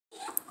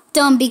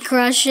Don't be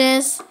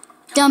crushes.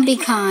 Don't be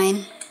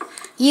kind.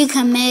 You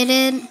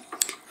committed.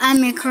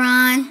 I'm your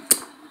crime.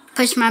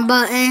 Push my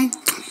button.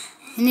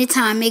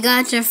 Anytime you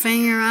got your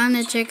finger on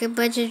the trigger,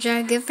 but you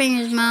drag your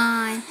fingers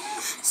mine.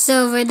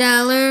 Silver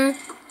dollar,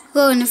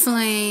 golden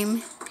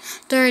flame.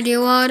 Dirty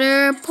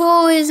water,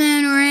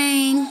 poison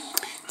rain.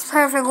 It's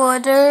perfect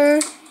water.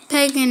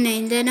 Take a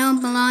name that don't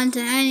belong to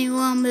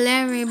anyone, but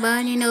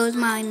everybody knows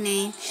my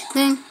name.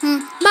 Then,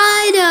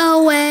 by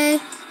the way,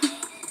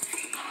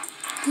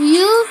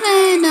 you've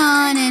been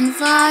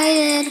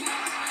uninvited,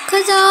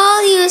 'cause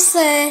all you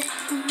say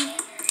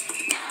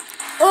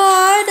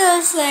are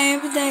the same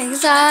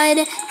things I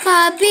did.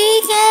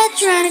 Copycat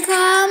trying to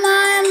call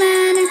my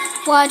manner.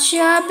 Watch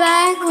your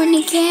back when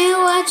you can't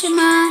watch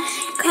mine.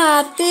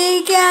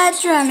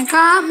 Copycat trying to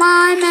call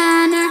my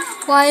manner.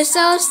 Why you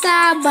so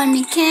sad when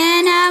you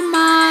can't have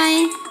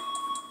mine?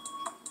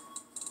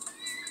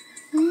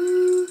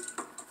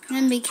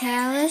 Then be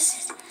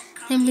callous,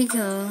 then be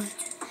cold.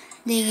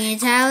 Dig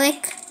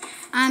italic,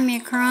 I'm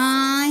your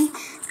crime.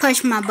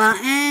 Push my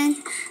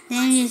button,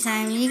 then you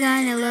say you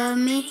gotta love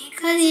me,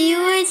 'cause you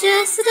are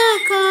just a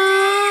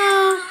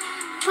call.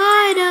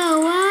 By the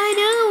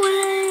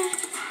way,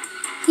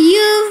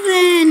 you've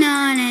been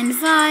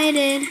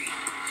uninvited,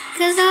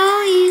 'cause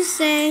all you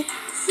say,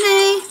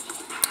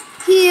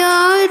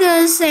 you're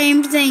the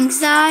same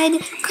things I'd.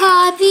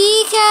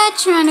 Copycat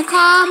trying to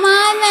call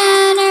my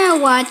manner.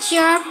 Watch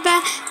your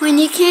back when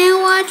you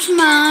can't watch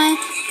mine.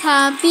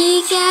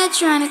 Copycat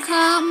trying to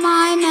call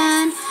my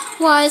man.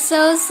 Why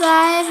so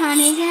sad,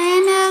 honey,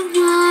 can't have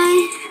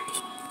mine.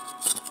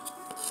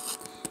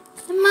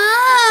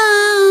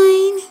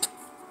 Mine.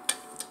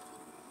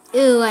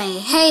 Ooh, I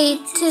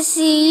hate to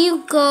see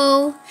you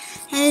go.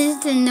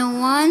 Isn't the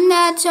one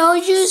that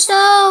told you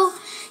so?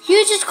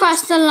 You just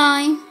crossed the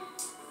line.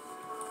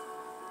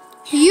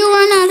 You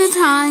run out of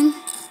time.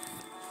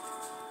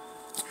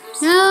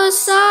 No,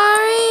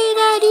 sorry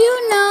that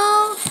you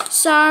know.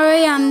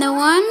 Sorry, I'm the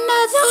one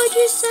that told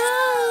you so.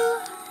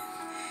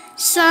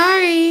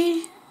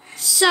 Sorry.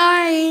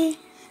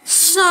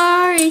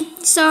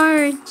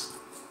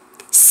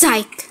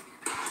 Psych.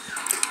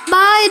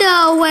 By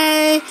the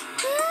way,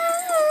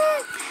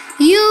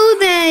 you've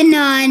been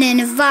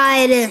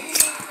uninvited.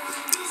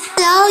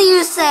 All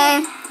you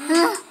say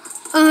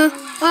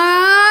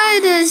are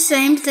the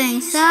same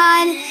things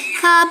I'd.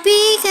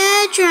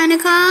 Copycat trying to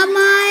call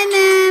my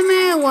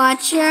memory.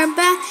 Watch your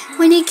back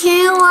when you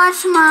can't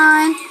watch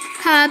mine.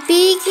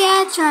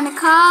 Copycat trying to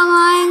call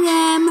my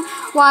name.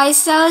 Why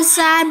so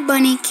sad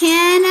but he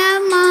can't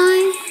have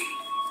mine?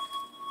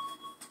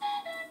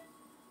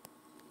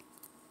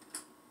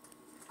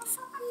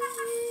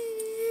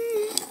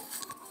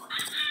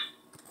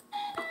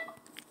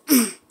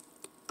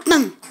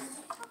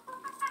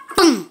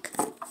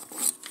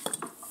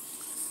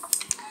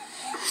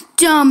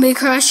 Don't be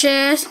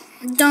crushes.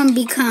 Don't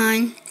be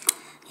kind.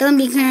 Don't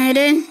be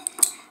candid.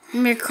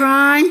 You're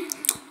crying.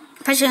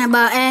 Pushing a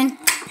button.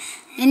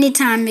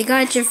 Anytime you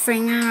got your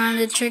finger on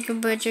the trigger,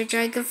 but you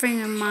drag your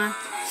finger mine.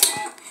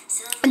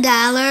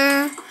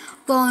 Dollar,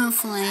 golden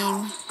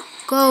flame.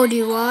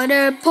 Goldy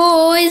water,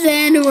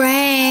 poison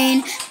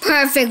rain.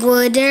 Perfect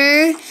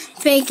water.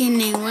 Faking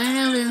name.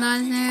 Whatever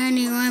lost there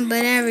anyone,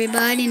 but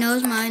everybody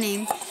knows my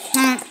name.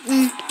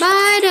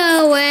 By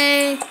the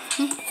way,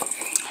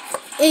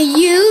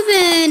 you've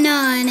been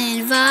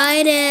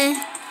uninvited,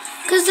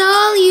 'cause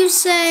all you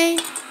say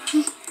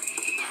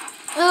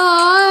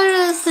are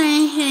the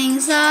same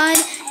things I'd.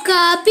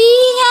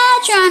 Copycat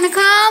trying to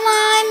call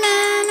my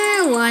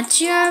manner.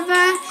 Watch your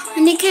back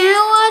when you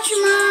can't watch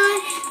mine.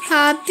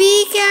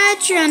 Copycat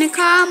trying to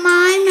call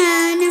my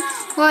manner.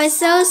 Why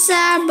so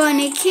sad but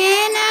you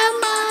can't have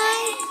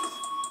mine?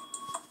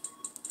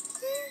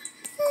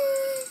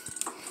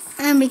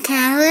 Don't be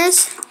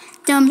careless,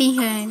 don't be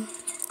good.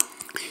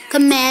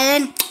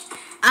 Committed,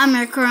 I'm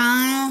your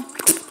crime.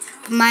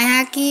 My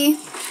hacky,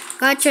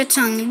 got your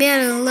tongue, you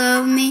better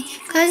love me,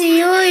 'cause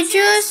you're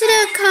just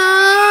a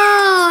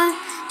call.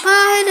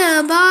 By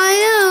the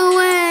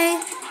way,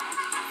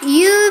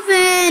 you've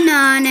been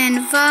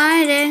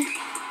uninvited,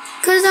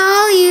 'cause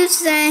all you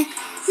say,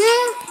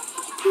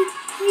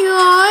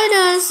 you're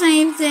the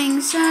same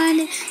things I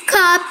did.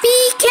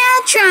 Copycat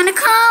trying to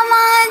call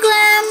my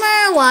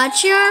glamour.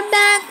 Watch your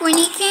back when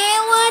you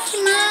can't watch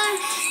mine.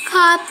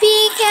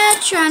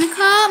 Copycat trying to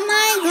call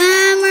my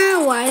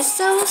glamour. Why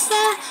so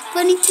sad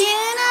when you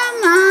can't have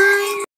mine?